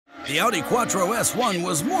The Audi Quattro S1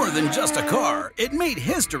 was more than just a car. It made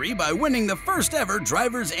history by winning the first ever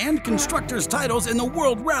drivers' and constructors' titles in the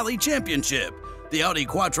World Rally Championship. The Audi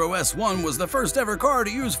Quattro S1 was the first ever car to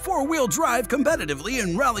use four-wheel drive competitively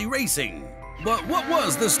in rally racing. But what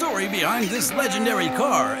was the story behind this legendary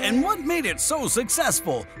car, and what made it so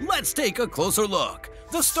successful? Let's take a closer look.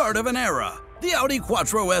 The start of an era. The Audi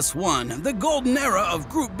Quattro S1, the golden era of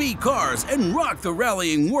Group B cars, and rocked the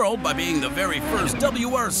rallying world by being the very first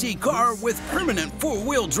WRC car with permanent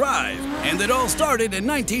four-wheel drive. And it all started in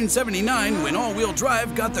 1979 when all-wheel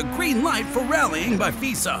drive got the green light for rallying by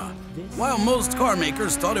FISA. While most car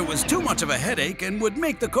makers thought it was too much of a headache and would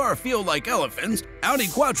make the car feel like elephants, Audi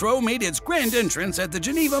Quattro made its grand entrance at the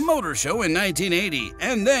Geneva Motor Show in 1980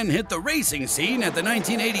 and then hit the racing scene at the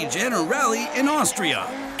 1980 Jena Rally in Austria.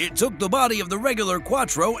 It took the body of the regular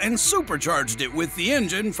Quattro and supercharged it with the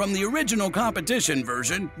engine from the original competition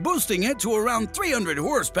version, boosting it to around 300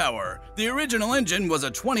 horsepower. The original engine was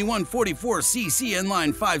a 2144cc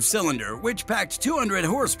inline 5-cylinder, which packed 200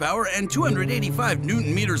 horsepower and 285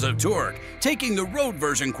 Newton-meters of torque, taking the road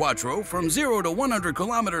version Quattro from 0 to 100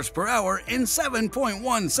 kilometers per hour in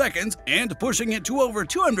 7.1 seconds and pushing it to over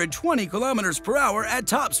 220 kilometers per hour at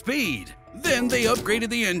top speed. Then they upgraded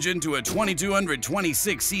the engine to a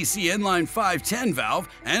 2226cc inline 510 valve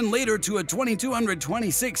and later to a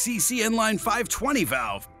 2226cc inline 520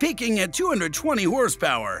 valve, peaking at 220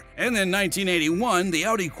 horsepower. And in 1981, the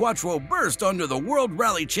Audi Quattro burst onto the World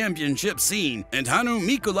Rally Championship scene, and Hannu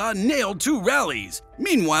Mikkola nailed 2 rallies.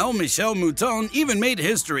 Meanwhile, Michèle Mouton even made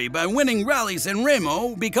history by winning Rally San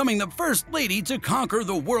Remo, becoming the first lady to conquer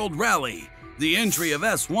the World Rally. The entry of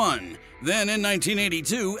S1. Then in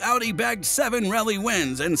 1982, Audi bagged 7 rally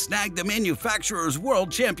wins and snagged the manufacturer's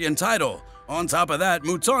world champion title. On top of that,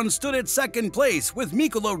 Mouton stood at second place, with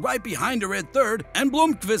Mikkola right behind her at third and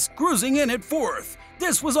Blomqvist cruising in at fourth.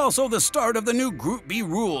 This was also the start of the new Group B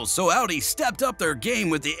rules, so Audi stepped up their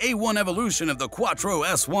game with the A1 evolution of the Quattro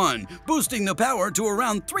S1, boosting the power to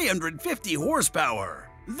around 350 horsepower.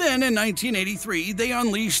 Then in 1983, they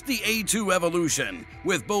unleashed the A2 evolution.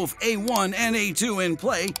 With both A1 and A2 in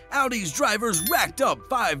play, Audi's drivers racked up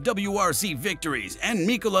 5 WRC victories, and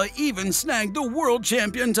Mikkola even snagged the world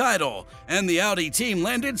champion title. And the Audi team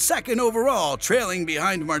landed second overall, trailing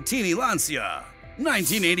behind Martini Lancia.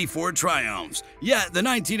 1984 triumphs. Yet the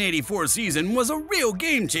 1984 season was a real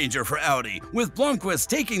game-changer for Audi, with Blomqvist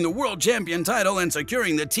taking the world champion title and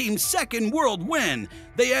securing the team's second world win.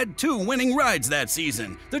 They had 2 winning rides that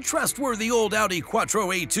season, the trustworthy old Audi Quattro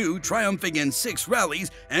A2 triumphing in 6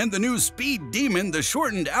 rallies, and the new speed demon, the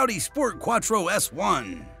shortened Audi Sport Quattro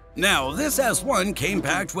S1. Now, this S1 came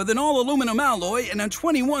packed with an all-aluminum alloy and a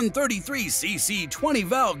 2133cc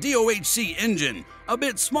 20-valve DOHC engine, a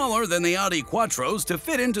bit smaller than the Audi Quattros to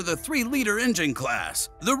fit into the 3-liter engine class.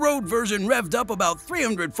 The road version revved up about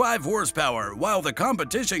 305 horsepower, while the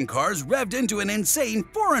competition cars revved into an insane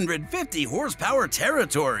 450 horsepower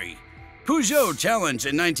territory. Peugeot challenged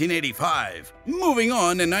in 1985. Moving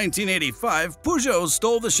on, in 1985, Peugeot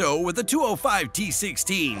stole the show with the 205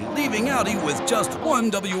 T16, leaving Audi with just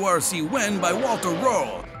 1 WRC win by Walter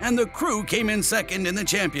Röhrl, and the crew came in second in the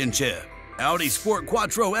championship. Audi Sport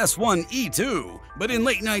Quattro S1 E2. But in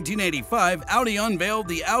late 1985, Audi unveiled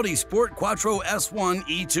the Audi Sport Quattro S1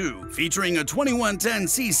 E2, featuring a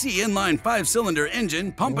 2110cc inline 5-cylinder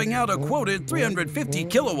engine pumping out a quoted 350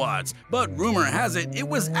 kilowatts, but rumor has it it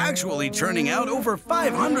was actually churning out over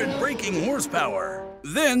 500 braking horsepower.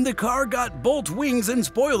 Then the car got bolt wings and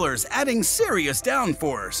spoilers, adding serious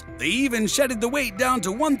downforce. They even shedded the weight down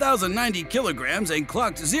to 1,090 kilograms and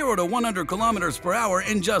clocked 0 to 100 kilometers per hour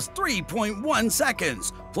in just 3.1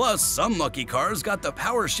 seconds. Plus, some lucky cars got the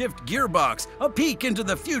power shift gearbox, a peek into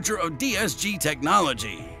the future of DSG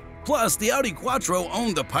technology. Plus, the Audi Quattro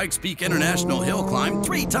owned the Pikes Peak International Hill Climb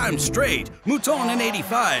 3 times straight, Mouton in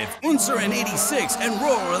 85, Unser in 86, and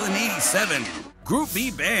Röhrl in 87. Group B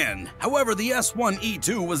banned. However, the S1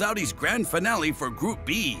 E2 was Audi's grand finale for Group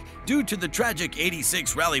B. Due to the tragic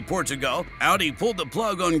 86 Rally Portugal, Audi pulled the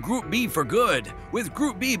plug on Group B for good. With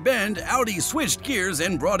Group B banned, Audi switched gears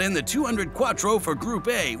and brought in the 200 Quattro for Group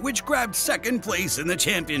A, which grabbed second place in the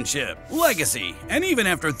championship. Legacy. And even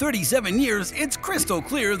after 37 years, it's crystal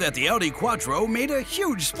clear that the Audi Quattro made a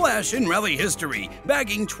huge splash in rally history,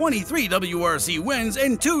 bagging 23 WRC wins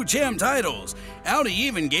and 2 champ titles. Audi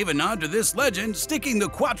even gave a nod to this legend, sticking the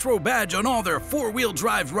Quattro badge on all their four-wheel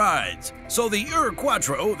drive rides. So the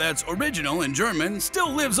Quattro, that's original in German,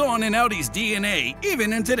 still lives on in Audi's DNA,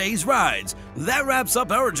 even in today's rides. That wraps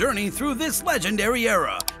up our journey through this legendary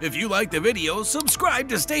era. If you liked the video, subscribe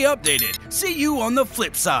to stay updated. See you on the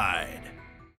flip side.